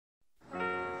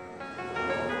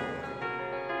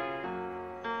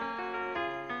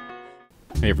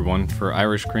Hey everyone, for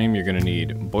Irish cream you're going to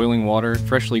need boiling water,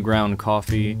 freshly ground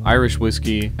coffee, Irish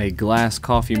whiskey, a glass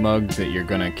coffee mug that you're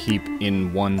going to keep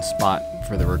in one spot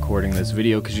for the recording of this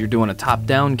video because you're doing a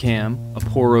top-down cam, a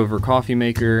pour-over coffee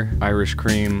maker, Irish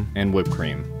cream, and whipped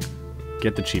cream.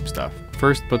 Get the cheap stuff.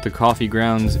 First, put the coffee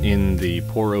grounds in the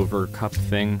pour-over cup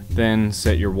thing, then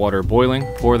set your water boiling.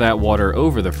 Pour that water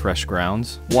over the fresh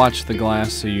grounds. Watch the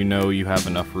glass so you know you have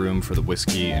enough room for the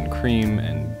whiskey and cream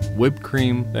and whipped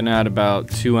cream. Then add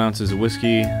about 2 ounces of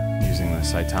whiskey using the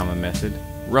Saitama method.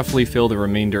 Roughly fill the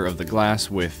remainder of the glass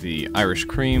with the Irish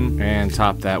cream and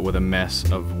top that with a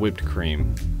mess of whipped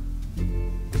cream.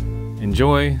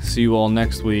 Enjoy, see you all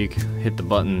next week, hit the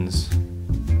buttons.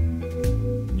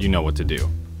 You know what to do.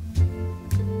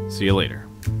 See you later.